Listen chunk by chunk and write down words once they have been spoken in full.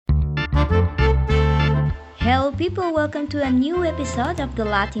Hello, people, welcome to a new episode of The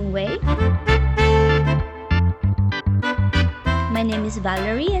Latin Way. My name is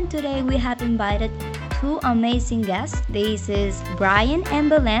Valerie, and today we have invited two amazing guests. This is Brian and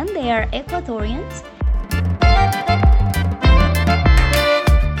Belen, they are Ecuadorians,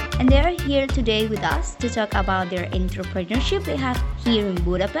 and they are here today with us to talk about their entrepreneurship they have here in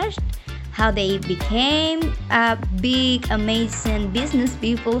Budapest, how they became a big, amazing business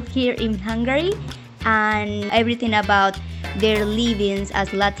people here in Hungary, and everything about their livings as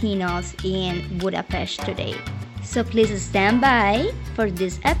Latinos in Budapest today. So please stand by for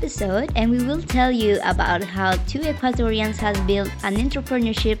this episode and we will tell you about how two Ecuadorians has built an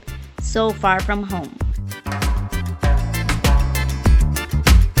entrepreneurship so far from home.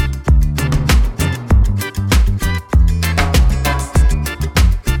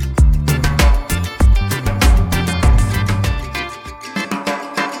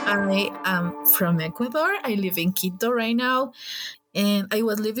 I am from Ecuador. I live in Quito right now, and I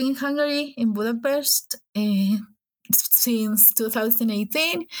was living in Hungary, in Budapest, since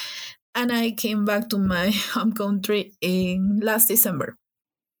 2018, and I came back to my home country in last December.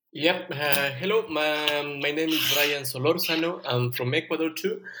 Yep. Hello, my name is Brian Solorzano. I'm from Ecuador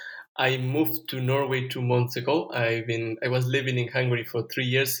too. I moved to Norway 2 months ago. I was living in Hungary for 3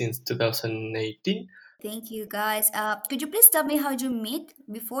 years since 2018. Thank you, guys. Could you please tell me how you meet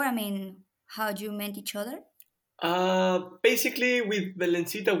before? How you met each other? Basically, with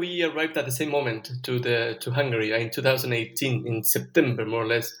Belencita, we arrived at the same moment to Hungary in 2018 in September, more or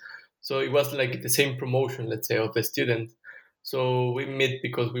less. So it was like the same promotion, let's say, of the students. So we met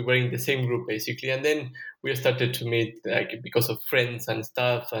because we were in the same group, basically, and then we started to meet like because of friends and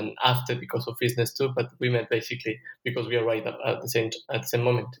stuff, and after because of business too. But we met basically because we arrived at the same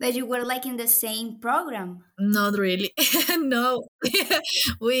moment. But you were like in the same program. Not really. No,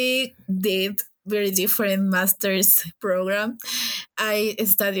 we did very different master's program. I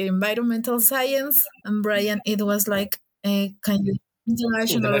studied environmental science, and Brian, it was like a kind of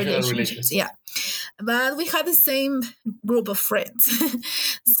international International relationships. relations. Yeah, but we had the same group of friends,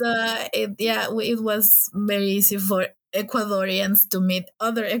 so it was very easy for Ecuadorians to meet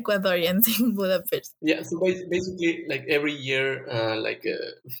other Ecuadorians in Budapest. Yeah, so basically, like every year,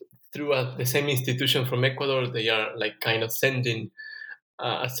 throughout the same institution from Ecuador, they are like kind of sending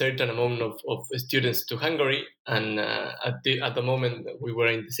a certain amount of students to Hungary, and at the moment we were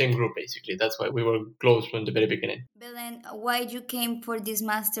in the same group. Basically, that's why we were close from the very beginning. Belen, why you came for this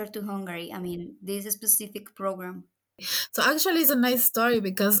master to Hungary? This specific program. So actually, it's a nice story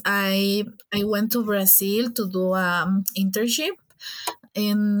because I went to Brazil to do internship,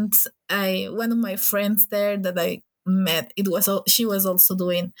 and I one of my friends there that I met, she was also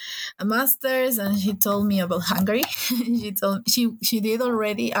doing a master's, and she told me about Hungary. She did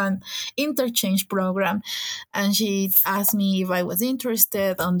already an interchange program, and she asked me if I was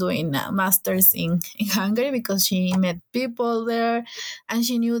interested on doing a master's in Hungary because she met people there, and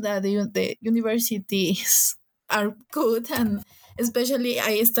she knew that the universities are good, and especially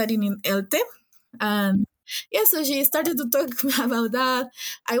I studied in ELTE, and yeah, so she started to talk about that.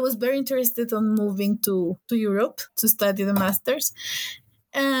 I was very interested on moving to Europe to study the masters,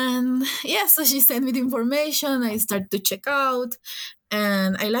 and yeah, so she sent me the information. I started to check out,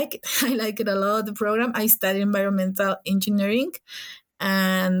 and I like it. I like it a lot. The program, I studied environmental engineering,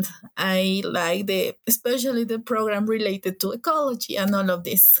 and I like especially the program related to ecology and all of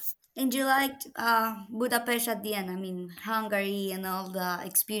this. And you liked Budapest at the end, Hungary and all the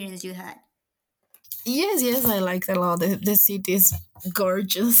experience you had. Yes, I like a lot. The city is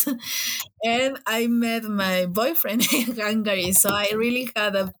gorgeous. And I met my boyfriend in Hungary, so I really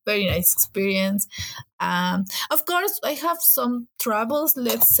had a very nice experience. Of course, I have some troubles,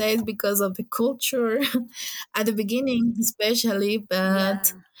 let's say, because of the culture at the beginning, especially.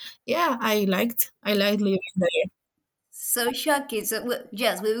 But Yeah. yeah, I liked living there. So shocking.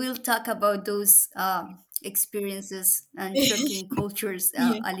 Yes, we will talk about those experiences and shocking cultures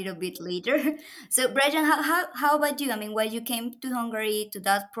Yeah. a little bit later. So, Brian, how about you? Why you came to Hungary to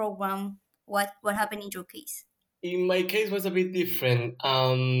that program? What happened in your case? In my case, was a bit different.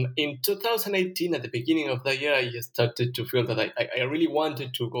 In 2018, at the beginning of the year, I just started to feel that I really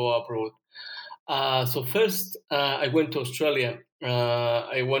wanted to go abroad. So first, I went to Australia.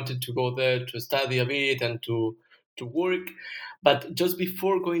 I wanted to go there to study a bit and to work. But just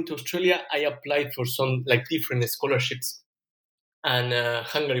before going to Australia, I applied for some like different scholarships, and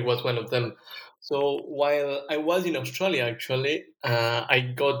Hungary was one of them. So while I was in Australia, actually,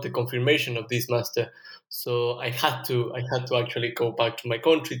 I got the confirmation of this master. So I had to actually go back to my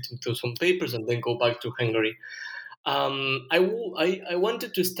country to do some papers and then go back to Hungary. I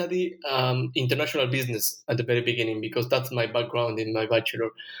wanted to study international business at the very beginning because that's my background in my bachelor.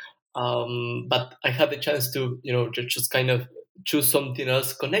 But I had the chance to, just kind of choose something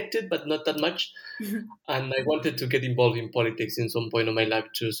else connected, but not that much. And I wanted to get involved in politics in some point of my life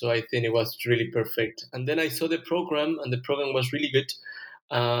too. So I think it was really perfect. And then I saw the program, and the program was really good.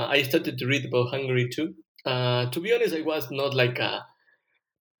 I started to read about Hungary too. To be honest, I was not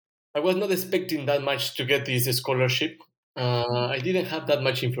expecting that much to get this scholarship. I didn't have that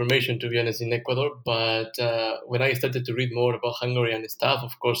much information, to be honest, in Ecuador. But when I started to read more about Hungary and stuff,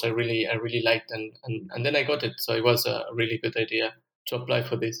 of course, I really liked, and then I got it. So it was a really good idea to apply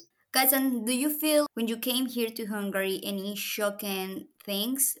for this. Guys, and do you feel when you came here to Hungary any shocking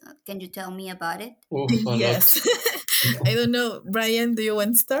things? Can you tell me about it? Oof, a lot. Yes. I don't know. Brian, do you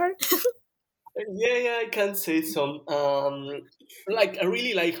want to start? Yeah, I can say some. Like I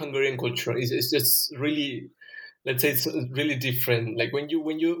really like Hungarian culture. It's just really, let's say, it's really different. Like when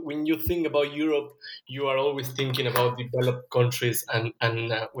you think about Europe, you are always thinking about developed countries. And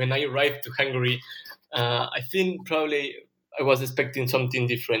when I arrived to Hungary, I think probably I was expecting something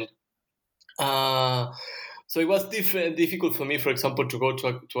different. Uh, so it was difficult for me, for example, to go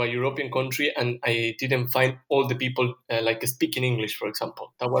to a European country and I didn't find all the people like speaking English, for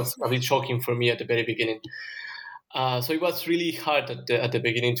example. That was a bit shocking for me at the very beginning. So it was really hard at the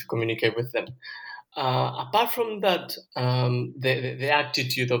beginning to communicate with them. Apart from that, the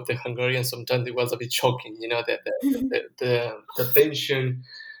attitude of the Hungarians sometimes it was a bit shocking. The tension,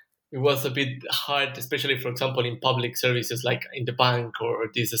 it was a bit hard, especially for example in public services like in the bank or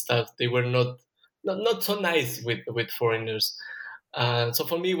this stuff. They were not so nice with foreigners. So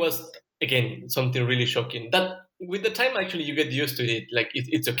for me, it was again something really shocking. That with the time, actually, you get used to it. Like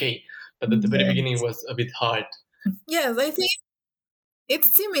it's okay, but at the very beginning, it Yes. was a bit hard. Yes, I think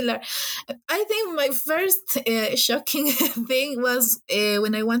it's similar. I think my first shocking thing was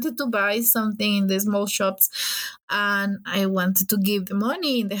when I wanted to buy something in the small shops and I wanted to give the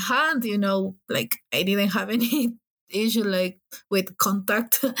money in the hand, like I didn't have any issue like with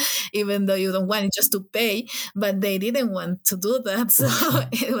contact, even though you don't want it just to pay, but they didn't want to do that. So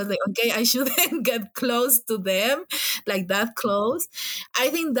it was like, okay, I shouldn't get close to them, like that close. I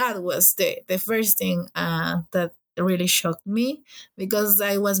think that was the first thing that really shocked me because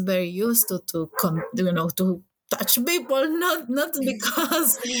I was very used to touch people, not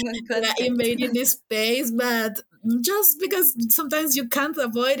because Human they are contact. invading this space, but just because sometimes you can't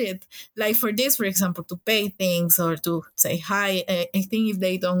avoid it. Like for this, for example, to pay things or to say hi. I think if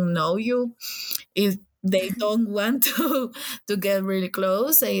they don't know you, if they don't want to get really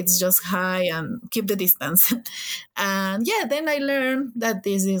close, it's just hi and keep the distance. And yeah, then I learned that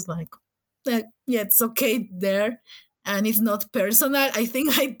this is like yeah, it's okay there, and it's not personal. I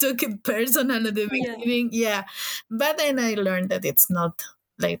think I took it personal at the Yeah. beginning, yeah, but then I learned that it's not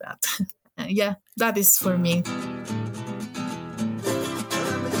like that. Yeah, that is for me.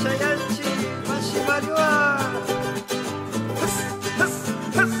 미쳐야지 마시마리와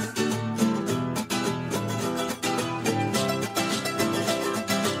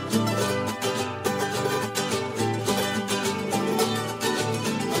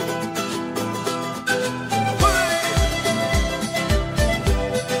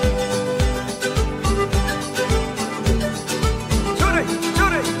저래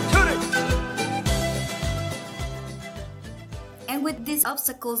저래 저래 And with these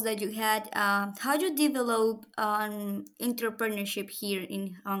obstacles that you had, how do you develop entrepreneurship here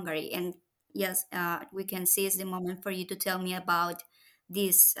in Hungary? And yes, we can seize the moment for you to tell me about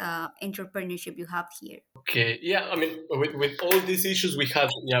this entrepreneurship you have here. Okay, yeah. I mean, with all these issues we had,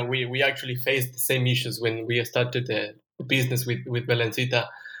 yeah, we actually faced the same issues when we started the business with Balencita.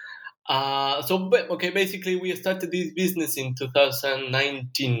 Okay, basically we started this business in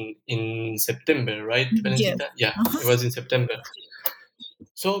 2019 in September, right, Yes. Balencita? Yeah, it was in September.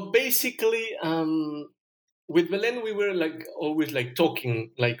 So basically, with Belen, we were like always like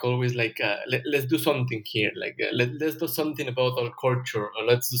talking, like always like let's do something here, like let's do something about our culture, or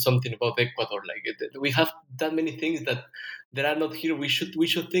let's do something about Ecuador. Like we have that many things that are not here. We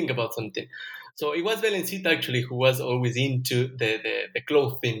should think about something. So it was Belencita actually who was always into the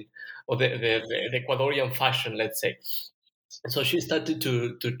clothing or the Ecuadorian fashion, let's say. So she started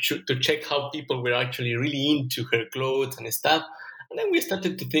to check how people were actually really into her clothes and stuff, and then we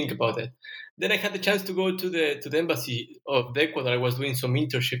started to think about it. Then I had the chance to go to the embassy of the Ecuador. I was doing some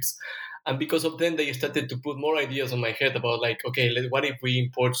internships, And because of them, they started to put more ideas on my head about like, okay, what if we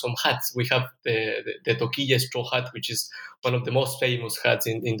import some hats? We have the toquilla straw hat, which is one of the most famous hats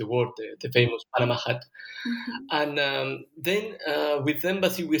in the world, the famous Panama hat. Mhm. And then with the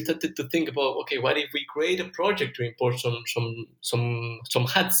embassy, we started to think about, okay, what if we create a project to import some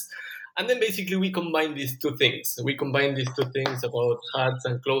hats? And then basically we combine these two things. We combine these two things about hats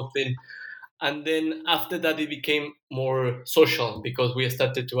and clothing. And then after that, it became more social because we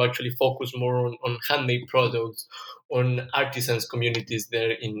started to actually focus more on handmade products, on artisans communities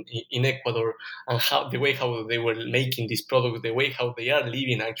there in Ecuador, and how the way how they were making these products, the way how they are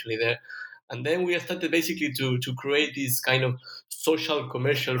living actually there. And then we started basically to create this kind of social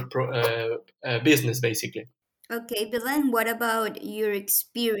commercial business basically. Okay, but then what about your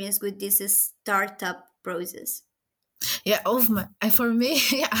experience with this startup process? Yeah, oh my, for me,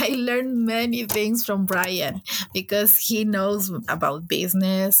 I learned many things from Brian because he knows about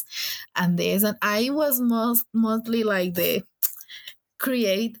business and this, and I was mostly like the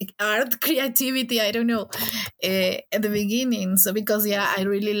create art creativity, I don't know, at the beginning. So because yeah, I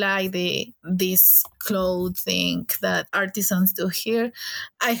really like the this clothing that artisans do here.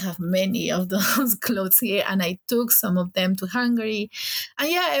 I have many of those clothes here, and I took some of them to Hungary.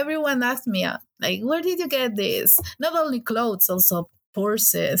 And yeah, everyone asked me like, where did you get this? Not only clothes, also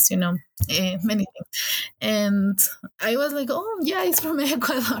purses, many things. And I was like, oh yeah, it's from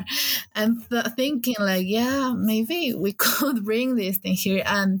Ecuador. And thinking like, yeah, maybe we could bring this thing here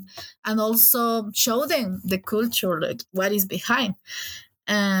and also show them the culture, like what is behind.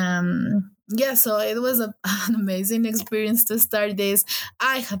 Yeah, so it was an amazing experience to start this.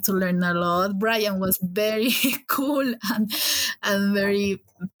 I had to learn a lot. Brian was very cool and very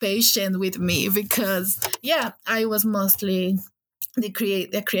patient with me because yeah, I was mostly the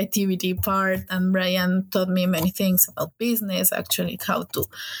creativity part, and Brian taught me many things about business, actually how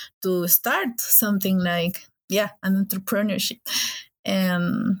to start something like yeah, an entrepreneurship.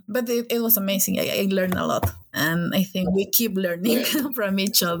 But it was amazing. I learned a lot, and I think we keep learning Yeah. from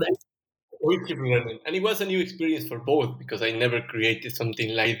each other. We keep learning, and it was a new experience for both because I never created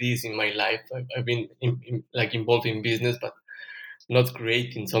something like this in my life. I've been like involved in business, but not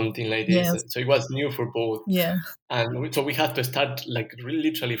creating something like this. Yes. So it was new for both, Yeah. and so we had to start like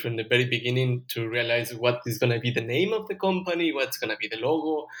literally from the very beginning to realize what is going to be the name of the company, what's going to be the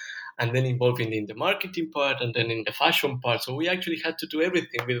logo, and then involving in the marketing part and then in the fashion part. So we actually had to do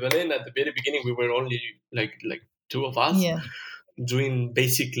everything. With Valen at the very beginning, we were only like two of us Yeah. doing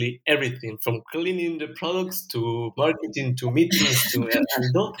basically everything from cleaning the products to marketing to meetings to a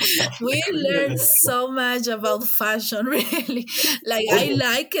lot of stuff, We like really a lot learned of stuff. so much about fashion, really. Like Oh, I yeah.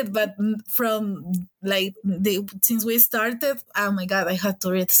 like it, but from like since we started, oh my god, I had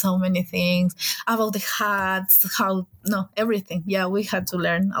to read so many things about the hats, how no everything. Yeah, we had to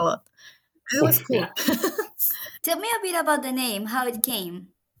learn a lot. It was cool. Yeah. Tell me a bit about the name, how it came.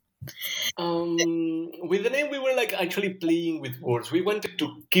 With the name, we were like actually playing with words. We wanted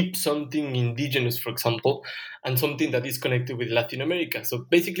to keep something indigenous, for example, and something that is connected with Latin America. So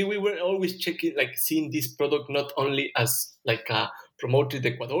basically, we were always checking, like seeing this product not only as like promoted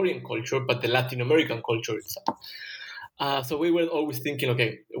Ecuadorian culture, but the Latin American culture itself. So we were always thinking,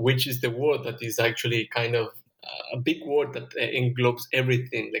 okay, which is the word that is actually kind of a big word that englobes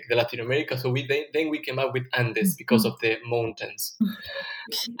everything, like the Latin America. So then we came up with Andes because of the mountains.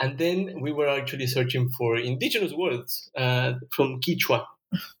 And then we were actually searching for indigenous words from Quechua.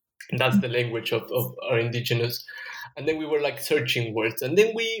 That's the language of our indigenous. And then we were like searching words. And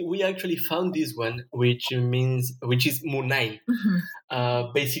then we actually found this one, which is Munai.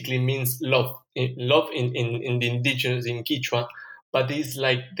 Mhm. Basically means love. Love in the indigenous in Quechua, but it's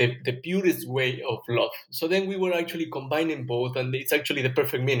like the purest way of love. So then we were actually combining both, and it's actually the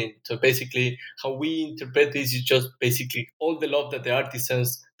perfect meaning. So basically, how we interpret this is just basically all the love that the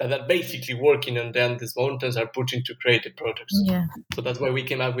artisans that are basically working on the Andes Mountains are putting to create the products. Yeah. So that's why we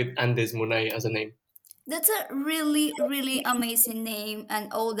came up with Andes Munai as a name. That's a really, really amazing name,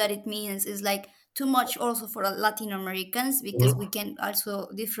 and all that it means is like too much also for Latin Americans because we Mhm. can also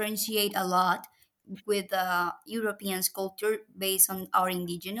differentiate a lot with European culture based on our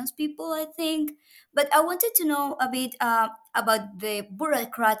indigenous people, I think. But I wanted to know a bit about the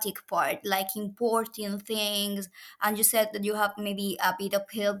bureaucratic part, like importing things. And you said that you have maybe a bit of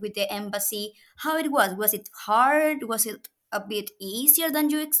help with the embassy. How it was? Was it hard? Was it a bit easier than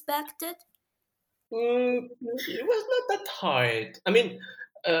you expected? It was not that hard. I mean,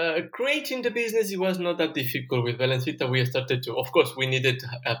 creating the business, it was not that difficult. With Valencita, we started to, of course, we needed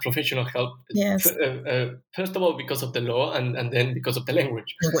professional help. Yes. First of all, because of the law, and then because of the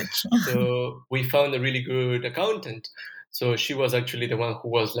language. Language. So we found a really good accountant So she was actually the one who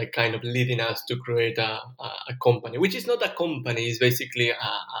was like kind of leading us to create a company, which is not a company; it's basically a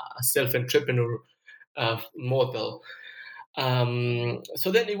self-entrepreneur model.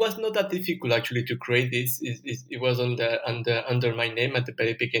 So then it was not that difficult actually to create this. It was under my name at the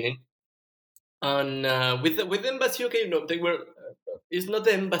very beginning, and with the embassy, okay, no, they were. It's not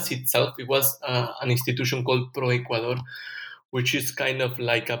the embassy itself. It was an institution called Pro Ecuador, which is kind of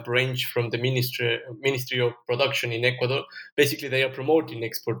like a branch from the Ministry of Production in Ecuador. Basically, they are promoting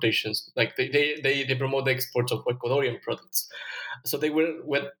exportations. Like they promote the exports of Ecuadorian products. So they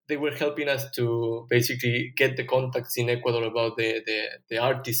were helping us to basically get the contacts in Ecuador about the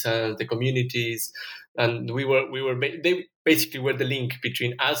artisans, the communities, and they basically were the link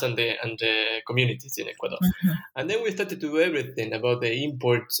between us and the communities in Ecuador. Mhm. And then we started to do everything about the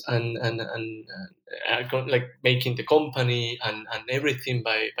imports like making the company and everything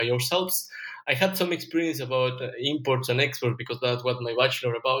by ourselves. I had some experience about imports and exports because that's what my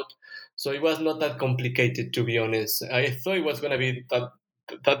bachelor about. So it was not that complicated, to be honest. I thought it was going to be that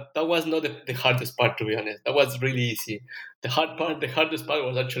was not the hardest part, to be honest. That was really easy. The hardest part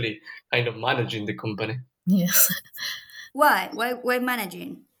was actually kind of managing the company. Yes. Why? Why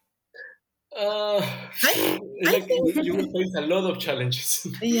managing? Uh, I I like you think will face a lot of challenges.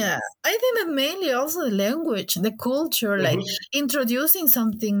 yeah, I think that mainly also the language, the culture, like Mhm. introducing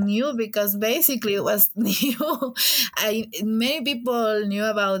something new because basically it was new. I Many people knew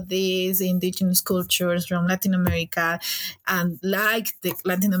about these indigenous cultures from Latin America and liked the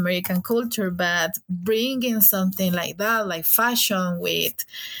Latin American culture, but bringing something like that, like fashion with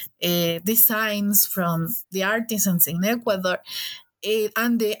designs from the artisans in Ecuador,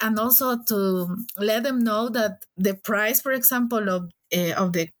 and also to let them know that the price, for example, of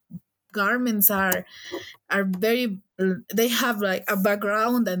the garments are very, they have like a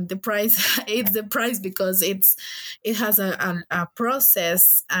background, and the price it's the price because it has a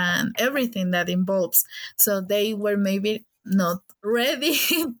process and everything that involves. So they were maybe not ready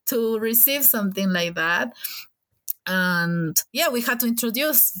to receive something like that. And yeah, we had to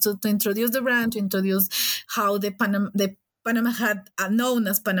introduce the brand, to introduce how the Panama hat, known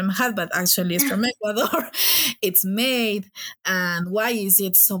as Panama hat, but actually it's from Ecuador. It's made, and why is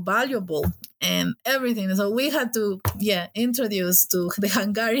it so valuable, and everything. So we had to, yeah, introduce to the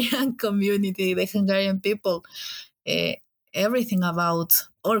Hungarian community, the Hungarian people, uh, everything about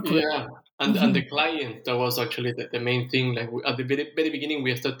our culture. Yeah, and the Mhm. client, that was actually the main thing. Like at the very beginning,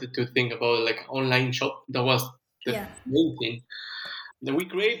 we started to think about like online shop. That was the Yeah. main thing. Then we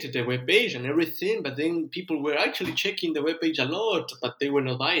created a web page and everything, but then people were actually checking the web page a lot, but they were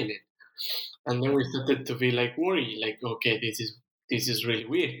not buying it. And then we started to be like worried, like, okay, this is really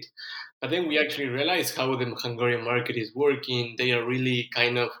weird. But then we actually realized how the Hungarian market is working. They are really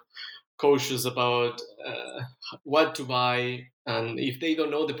kind of cautious about what to buy, and if they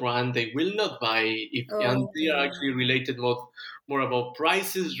don't know the brand, they will not buy. And they are Okay. actually related more about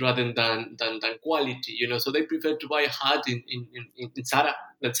prices rather than quality. So they prefer to buy a hat in Zara,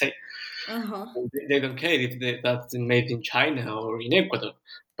 let's say. Uh-huh. They don't care if that's made in China or in Ecuador.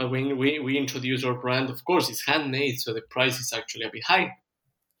 But when we introduce our brand, of course, it's handmade, so the price is actually a bit high.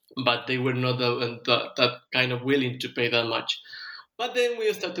 But they were not that kind of willing to pay that much. But then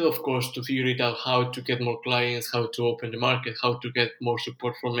we started, of course, to figure it out how to get more clients, how to open the market, how to get more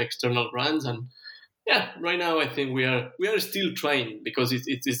support from external brands, and yeah, right now I think we are still trying because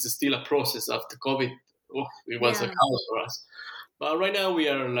it's still a process after COVID. Oh, it was a Yeah. chaos for us. But right now we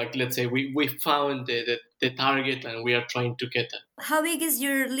are like, let's say we found the target and we are trying to get that. How big is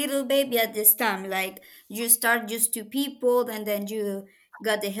your little baby at this time? Like you start just two people and then you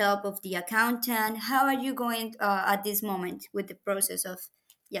got the help of the accountant. How are you going at this moment with the process of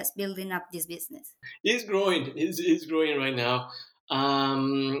yes building up this business? It's growing. It's growing right now.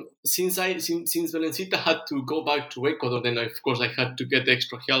 Since Valencita had to go back to Ecuador, then of course I had to get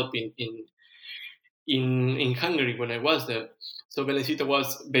extra help in Hungary when I was there. So Belecita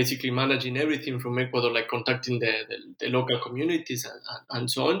was basically managing everything from Ecuador, like contacting the local communities and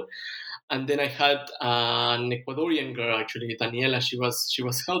so on. And then I had an Ecuadorian girl, actually, Daniela. She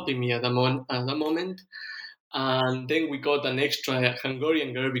was helping me at the moment. And then we got an extra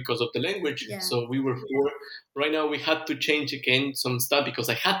Hungarian girl because of the language. Yeah. So we were four. Right now we had to change again some stuff because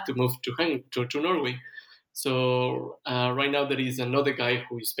I had to move to Norway. So right now there is another guy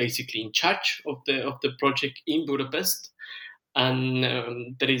who is basically in charge of the project in Budapest, and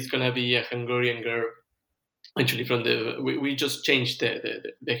there is gonna be a Hungarian girl. Actually, we just changed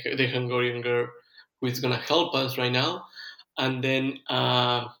the Hungarian girl who is gonna help us right now, and then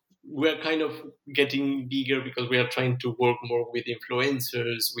we're kind of getting bigger because we are trying to work more with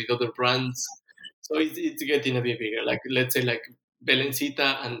influencers, with other brands. So it's getting a bit bigger. Like let's say like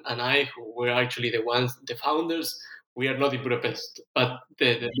Belencita and I, who were actually the ones, the founders, we are not in Budapest, but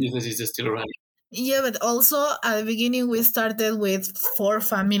the business is still running. Yeah, but also at the beginning we started with four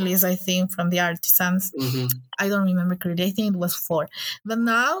families, I think, from the artisans. Hmm. I don't remember correctly. I think it was four. But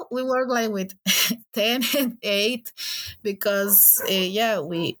now we work like with 10 and 8 because, yeah,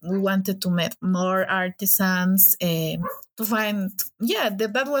 we wanted to meet more artisans to find, yeah,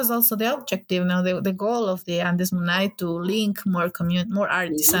 that was also the objective, now the goal of the Andes Munai to link more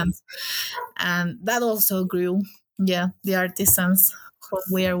Hmm. artisans. And that also grew, yeah, the artisans whom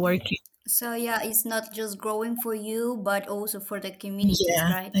we are working. So yeah, it's not just growing for you, but also for the communities, Yeah,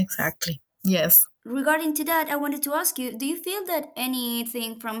 right? exactly. Yes. Regarding to that, I wanted to ask you, do you feel that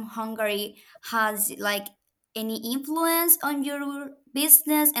anything from Hungary has like any influence on your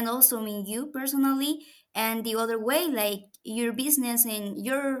business and also in you personally? And the other way, like your business and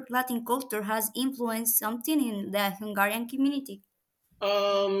your Latin culture has influenced something in the Hungarian community?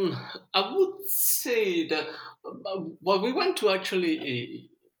 Um, I would say that what we want to actually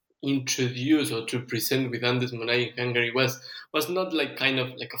introduce or to present with Andes Monai in Hungary was not like kind of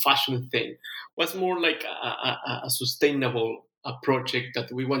like a fashion thing. Was more like a sustainable project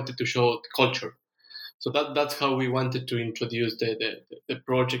that we wanted to show culture. So that's how we wanted to introduce the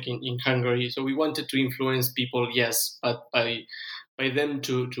project in Hungary. So we wanted to influence people, yes, but by them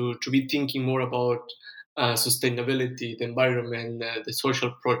to be thinking more about sustainability, the environment, the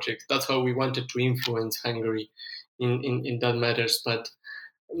social projects. That's how we wanted to influence Hungary in that matters. But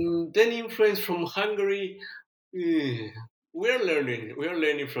then influence from Hungary, eh, we're learning. We are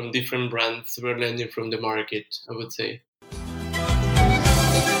learning from different brands. We're learning from the market, I would say.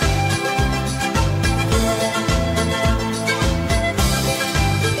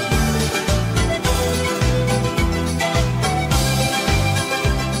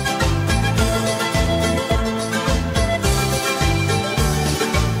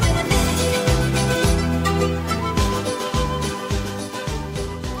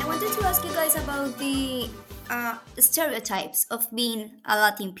 I wanted to ask you guys about the stereotypes of being a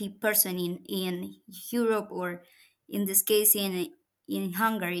Latin person in Europe, or in this case in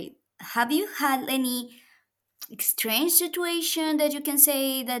Hungary. Have you had any strange situation that you can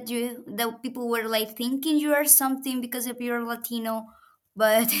say that that people were like thinking you are something because of you're Latino,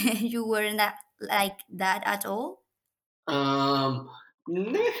 but you were not like that at all? Um,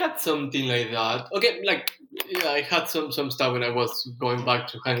 Never had something like that. Okay, like yeah, I had some stuff when I was going back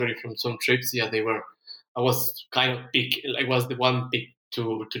to Hungary from some trips. Yeah, they were. I was kind of pick. I was the one picked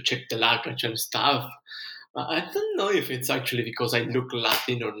to check the luggage and stuff. I don't know if it's actually because I look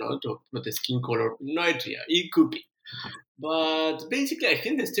Latin or not, or with the skin color. No idea. It could be. But basically, I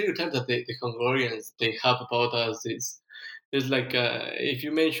think the stereotype that the Hungarians they have about us is like if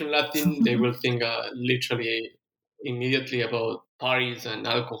you mention Latin, they will think literally immediately about parties and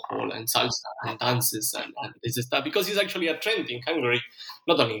alcohol and salsa and dances and this stuff because it's actually a trend in Hungary,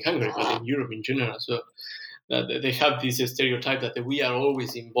 not only in Hungary but in Europe in general. So that they have this stereotype that we are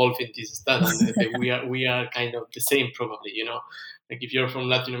always involved in this stuff and that we are kind of the same probably, you know, like if you're from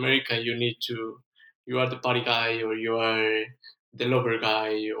Latin America you are the party guy or you are the lover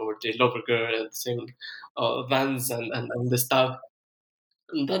guy or the lover girl and same dance and the stuff.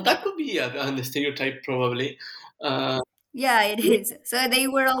 That could be a stereotype probably. uh, Yeah, it is. So they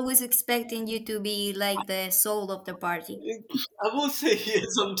were always expecting you to be like the soul of the party. I will say yes,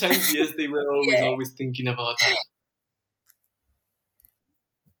 sometimes yes, they were always thinking about that.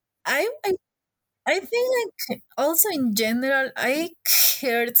 I, I I think like also in general, I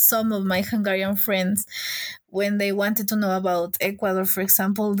heard some of my Hungarian friends when they wanted to know about Ecuador, for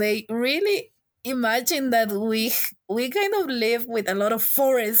example, they really imagine that we kind of live with a lot of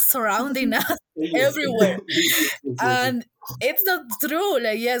forests surrounding us Yes. everywhere, Yes, yes, yes. and it's not true.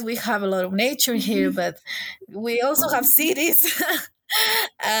 Like, yes, we have a lot of nature here, but we also have cities.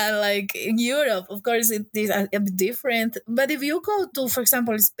 And like in Europe, of course, it is a bit different. But if you go to, for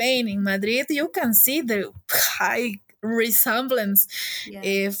example, Spain, in Madrid, you can see the high resemblance Yeah.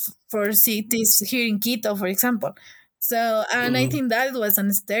 if for cities here in Quito, for example. So, and I Mhm. think that was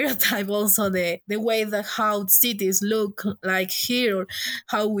a stereotype also, the way that how cities look like here, or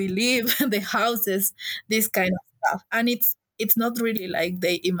how we live, the houses, this kind of stuff. And it's not really like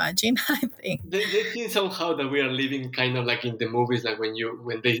they imagine, I think. They think somehow that we are living kind of like in the movies, like when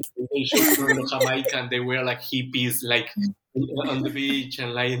they show Toronto, Jamaica, and they wear like hippies, like on the beach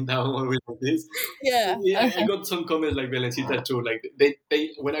and lying down always like this. Yeah. Yeah, I got some comments like Belencita too. Like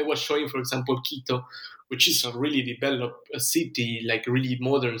they when I was showing, for example, Quito, which is a really developed city, like really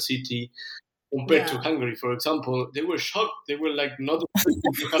modern city. compared to Yeah. Hungary, for example. They were shocked. They were like not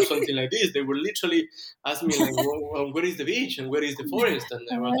expecting to have something like this. They were literally asking me like, "Where is the beach and where is the forest?" And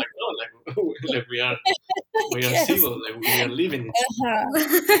I was like, "No, like, like we are Yes. civil, like we are living it."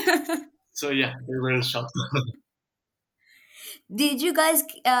 Uh-huh. So yeah, they were shocked. Did you guys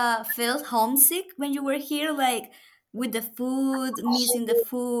feel homesick when you were here, like with the food, missing the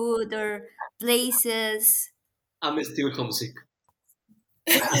food or places? I'm still homesick.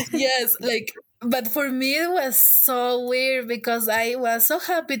 Yes, like, but for me it was so weird because I was so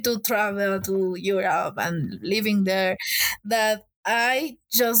happy to travel to Europe and living there that I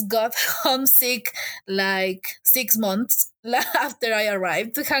just got homesick like 6 months after I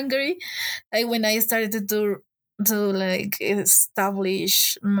arrived to Hungary. Like when I started to like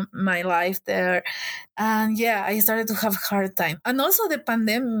establish my life there, and yeah, I started to have hard time, and also the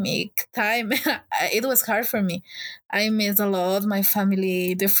pandemic time it was hard for me. I miss a lot my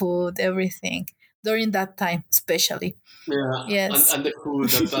family, the food, everything during that time, especially. Yeah, Yes. and the food,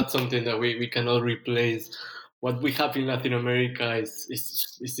 that's something that we cannot replace. What we have in Latin America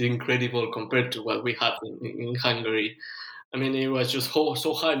is incredible compared to what we have in Hungary. I mean, it was just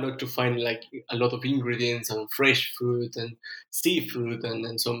so hard not to find like a lot of ingredients and fresh food and seafood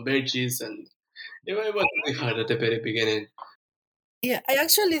and some veggies, and it was really hard at the very beginning. Yeah, I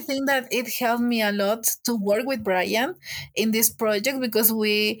actually think that it helped me a lot to work with Brian in this project because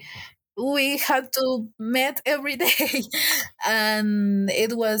we had to meet every day, and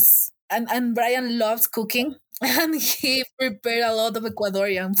it was and Brian loves cooking and he prepared a lot of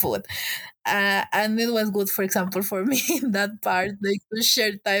Ecuadorian food, and it was good, for example, for me in that part, like to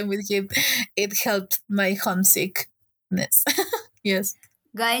share time with him. It helped my homesickness. Yes.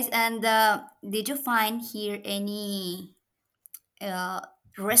 Guys, and did you find here any uh,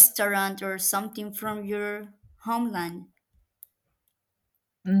 restaurant or something from your homeland?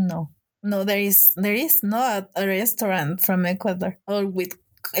 No, no, there is not a restaurant from Ecuador or with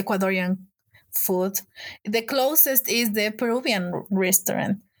Ecuadorian food. The closest is the Peruvian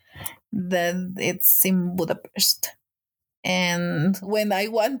restaurant that it's in Budapest. And when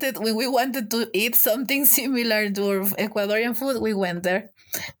we wanted to eat something similar to Ecuadorian food, we went there,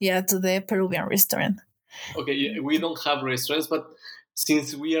 yeah, to the Peruvian restaurant. Okay, yeah, we don't have restaurants, but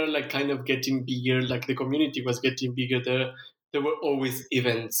since we are like kind of getting bigger, like the community was getting bigger, there were always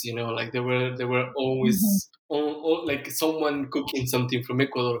events, like there were Mhm. always like someone cooking something from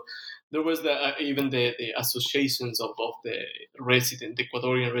Ecuador. There was even the associations of the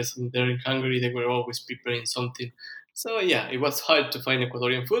Ecuadorian resident there in Hungary. They were always preparing something. So yeah, it was hard to find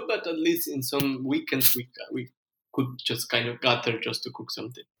Ecuadorian food, but at least in some weekends we could just kind of gather just to cook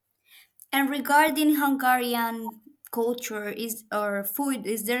something. And regarding Hungarian culture is or food,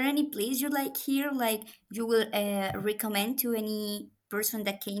 is there any place you like here, like you will recommend to any person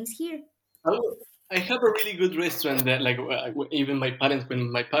that came here? Oh, I have a really good restaurant that, like, even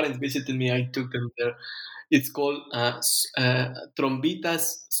when my parents visited me, I took them there. It's called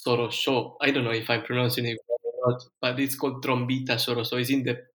Trombitas Sorosho. I don't know if I'm pronouncing it well or not, but it's called Trombitas Sorosho. It's in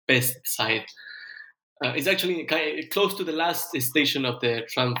the best side. It's actually close to the last station of the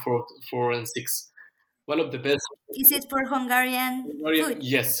tram 4 and 6. One of the best Is it for Hungarian Hungarian, food?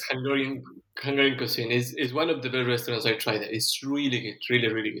 yes, Hungarian cuisine is one of the best restaurants I tried. It's really good,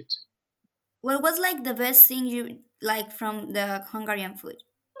 really, really good. What was like the best thing you like from the Hungarian food?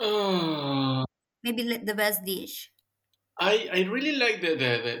 Uh, Maybe the best dish. I really like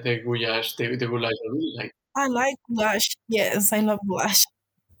the goulash, the goulash. I really like. I like goulash. Yes, I love goulash.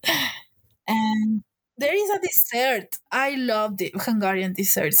 And there is a dessert. I love the Hungarian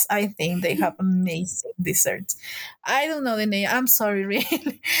desserts. I think they have amazing desserts. I don't know the name. I'm sorry,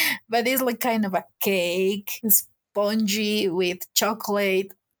 really, but it's like kind of a cake, spongy with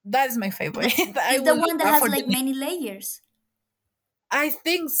chocolate. That is my favorite. I Is the will one look that up has for the like name. many layers. I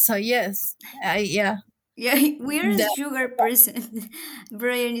think so. Yes. I yeah. Yeah, we're a That, sugar person.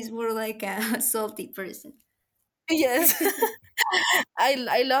 Brian is more like a salty person. yes.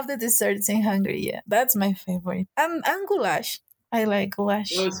 I love the desserts in Hungary. Yeah, that's my favorite. And goulash. I like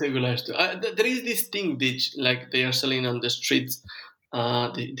I goulash. would say goulash too. There is this thing which like they are selling on the streets.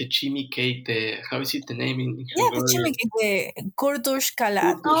 The chimi cake. The how is it the name in Yeah, the Hungarian? chimney, the kurtush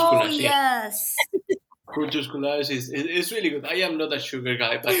kalat. Kurtus Oh goulash. Yeah, yes. kurtus goulash is really good. I am not a sugar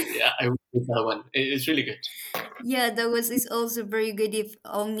guy, but yeah, I would eat that one. It's really good. Yeah, that was is also very good. If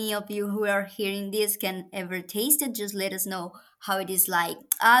any of you who are hearing this can ever taste it, just let us know how it is like.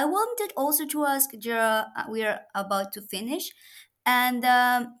 I wanted also to ask Jera, we are about to finish, and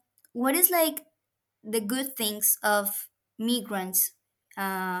what is like the good things of migrants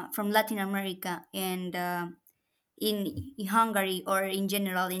from Latin America and in Hungary or in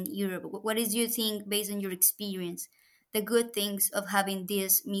general in Europe? What is you think based on your experience, the good things of having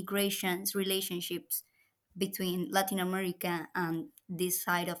these migrations relationships between Latin America and this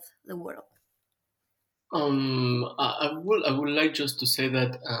side of the world? I would like just to say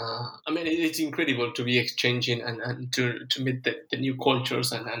that I mean it's incredible to be exchanging and to meet the new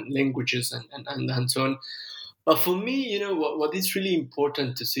cultures and languages and so on. But for me, what is really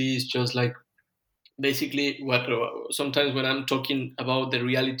important to see is just like basically what sometimes when I'm talking about the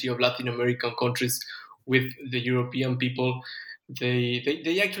reality of Latin American countries with the European people,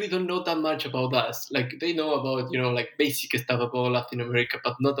 they actually don't know that much about us. Like they know about like basic stuff about Latin America,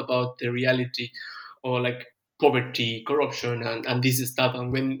 but not about the reality or like poverty, corruption, and this stuff.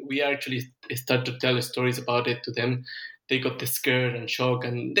 And when we actually start to tell stories about it to them, they got scared and shocked,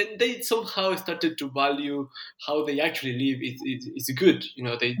 and then they somehow started to value how they actually live. It's good,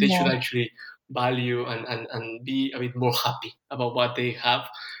 they should Yeah. actually value and be a bit more happy about what they have,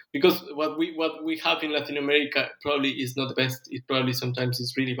 because what we have in Latin America probably is not the best. It probably sometimes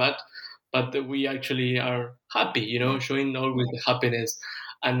is really bad, but we actually are happy, Yeah. showing always the happiness.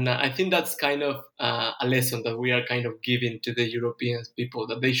 And I think that's kind of a lesson that we are kind of giving to the European people,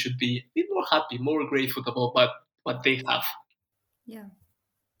 that they should be a bit more happy, more grateful about what they have. Yeah.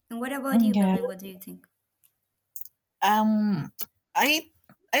 And what about you, Yeah. Belen? What do you think? Um, I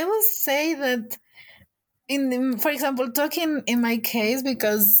I will say that for example, talking in my case,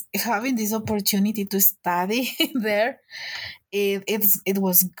 because having this opportunity to study there, it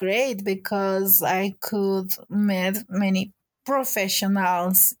was great because I could meet many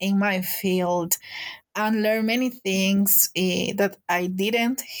professionals in my field and learn many things that I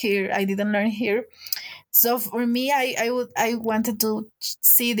didn't learn here. So for me, I wanted to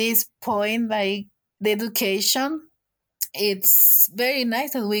see this point, like the education. It's very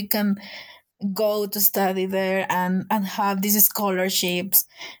nice that we can go to study there and have these scholarships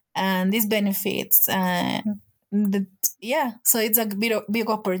and these benefits, and the, yeah, so it's a big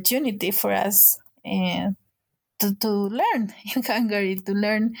opportunity for us to learn in Hungary, to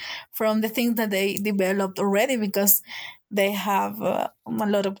learn from the things that they developed already, because they have a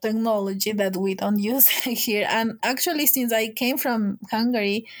lot of technology that we don't use here. And actually, since I came from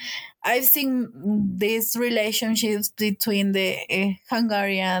Hungary, I've seen these relationships between the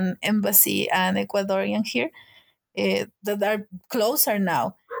Hungarian embassy and Ecuadorian here that are closer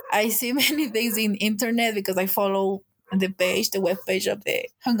now. I see many things in internet because I follow the web page of the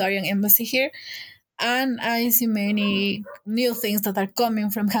Hungarian embassy here, and I see many new things that are coming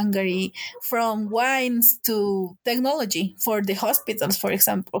from Hungary, from wines to technology for the hospitals, for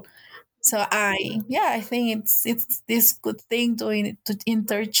example. So I think it's this good thing to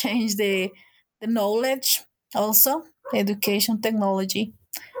interchange the knowledge, also education, technology,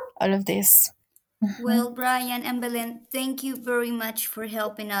 all of this. Mhm. Well, Brian and Belen, thank you very much for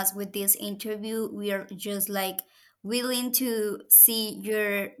helping us with this interview. We are just like willing to see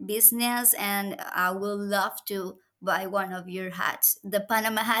your business, and I will love to buy one of your hats. The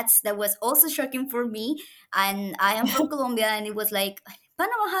Panama hats, that was also shocking for me. And I am from Colombia, and it was like,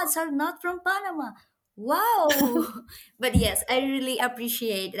 Panama hats are not from Panama. Wow. But yes, I really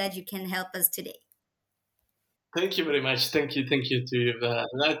appreciate that you can help us today. Thank you very much. Thank you to you.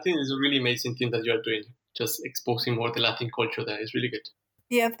 I think it's a really amazing thing that you are doing, just exposing more the Latin culture. That is really good.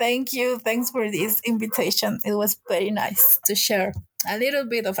 Yeah, thank you. Thanks for this invitation. It was very nice to share a little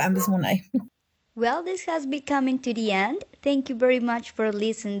bit of Andes Munay. Well, this has been coming to the end. Thank you very much for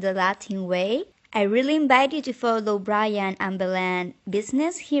listening the Latin way. I really invite you to follow Brian and Belen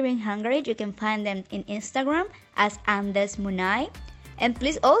business here in Hungary. You can find them in Instagram as Andes Munay. And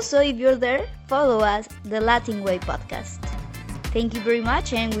please also, if you're there, follow us, the Latin Way podcast. Thank you very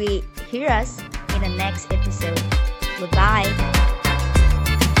much, and we hear us in the next episode. Goodbye.